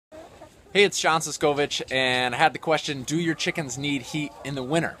Hey, it's John Siskovich, and I had the question, do your chickens need heat in the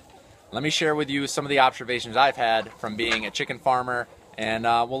winter? Let me share with you some of the observations I've had from being a chicken farmer, and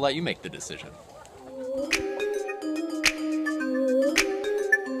we'll let you make the decision.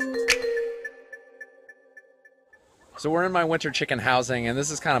 So we're in my winter chicken housing, and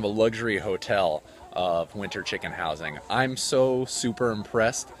this is kind of a luxury hotel of winter chicken housing. I'm so super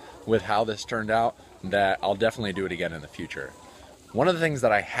impressed with how this turned out that I'll definitely do it again in the future. One of the things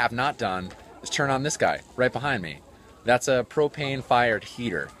that I have not done is turn on this guy right behind me. That's a propane fired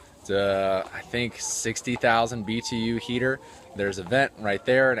heater. It's a, I think, 60,000 BTU heater. There's a vent right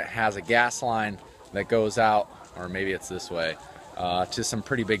there, and it has a gas line that goes out, or maybe it's this way, to some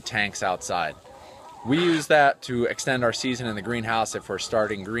pretty big tanks outside. We use that to extend our season in the greenhouse if we're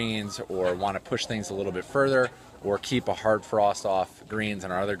starting greens or want to push things a little bit further or keep a hard frost off greens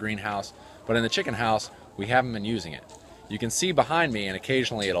in our other greenhouse. But in the chicken house, we haven't been using it. You can see behind me, and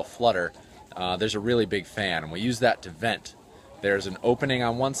occasionally it'll flutter, there's a really big fan, and we use that to vent. There's an opening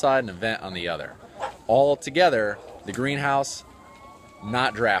on one side and a vent on the other. All together, the greenhouse,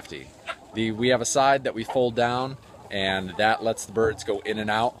 not drafty. We have a side that we fold down, and that lets the birds go in and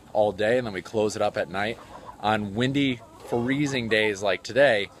out all day, and then we close it up at night. On windy, freezing days like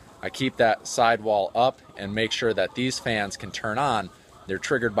today, I keep that sidewall up and make sure that these fans can turn on. They're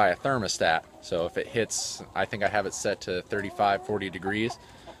triggered by a thermostat, so if it hits, I think I have it set to 35, 40 degrees.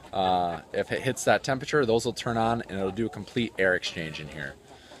 If it hits that temperature, those will turn on and it'll do a complete air exchange in here.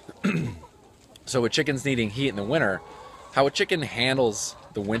 So with chickens needing heat in the winter, how a chicken handles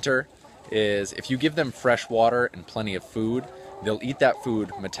the winter is if you give them fresh water and plenty of food, they'll eat that food,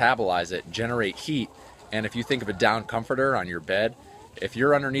 metabolize it, generate heat, and if you think of a down comforter on your bed, if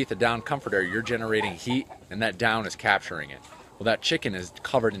you're underneath a down comforter, you're generating heat and that down is capturing it. Well, that chicken is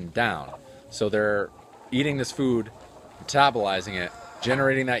covered in down, so they're eating this food, metabolizing it,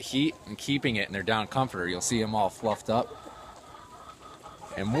 generating that heat and keeping it in their down comforter. You'll see them all fluffed up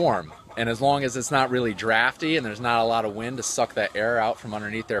and warm. And as long as it's not really drafty and there's not a lot of wind to suck that air out from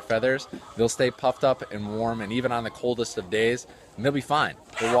underneath their feathers, they'll stay puffed up and warm, and even on the coldest of days, and they'll be fine.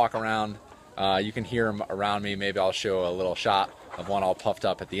 They'll walk around. You can hear them around me. Maybe I'll show a little shot of one all puffed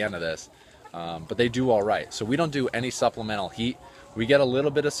up at the end of this. But they do all right. So we don't do any supplemental heat. We get a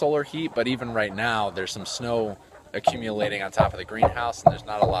little bit of solar heat, but even right now, there's some snow accumulating on top of the greenhouse, and there's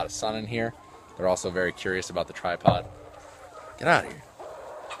not a lot of sun in here. They're also very curious about the tripod. Get out of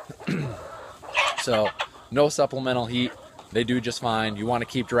here. So no supplemental heat. They do just fine. You want to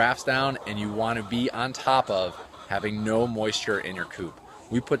keep drafts down, and you want to be on top of having no moisture in your coop.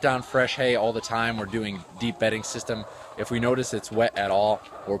 We put down fresh hay all the time. We're doing deep bedding system. If we notice it's wet at all,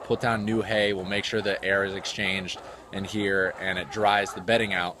 we'll put down new hay. We'll make sure the air is exchanged in here and it dries the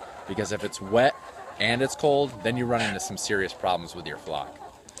bedding out, because if it's wet and it's cold, then you run into some serious problems with your flock.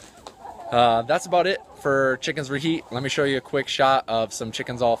 That's about it for chickens for heat. Let me show you a quick shot of some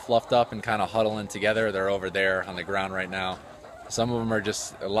chickens all fluffed up and kind of huddling together. They're over there on the ground right now. Some of them are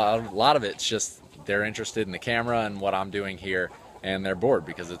just, a lot of it's just they're interested in the camera and what I'm doing here, and they're bored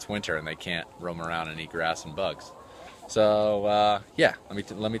because it's winter and they can't roam around and eat grass and bugs. So yeah,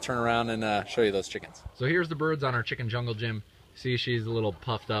 let me turn around and show you those chickens. So here's the birds on our chicken jungle gym. See, she's a little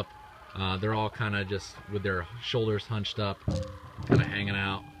puffed up. They're all kind of just with their shoulders hunched up, kind of hanging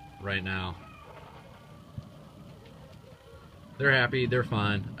out right now. They're happy, they're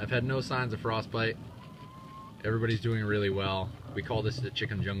fine. I've had no signs of frostbite. Everybody's doing really well. We call this the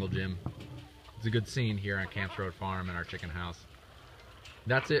chicken jungle gym. It's a good scene here on Camps Road Farm in our chicken house.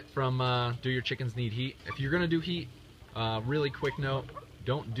 That's it from Do Your Chickens Need Heat? If you're gonna do heat, really quick note,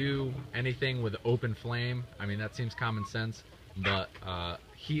 don't do anything with open flame. I mean, that seems common sense, but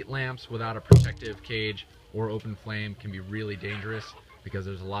heat lamps without a protective cage or open flame can be really dangerous because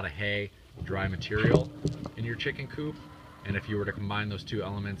there's a lot of hay, dry material in your chicken coop, and if you were to combine those two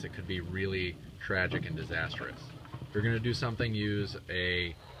elements, it could be really tragic and disastrous. If you're gonna do something, use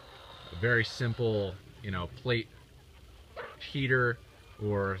a very simple, plate heater,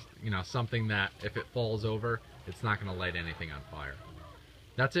 or something that if it falls over, it's not going to light anything on fire.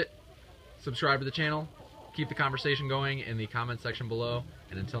 That's it. Subscribe to the channel. Keep the conversation going in the comment section below.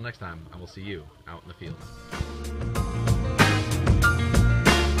 And until next time, I will see you out in the field.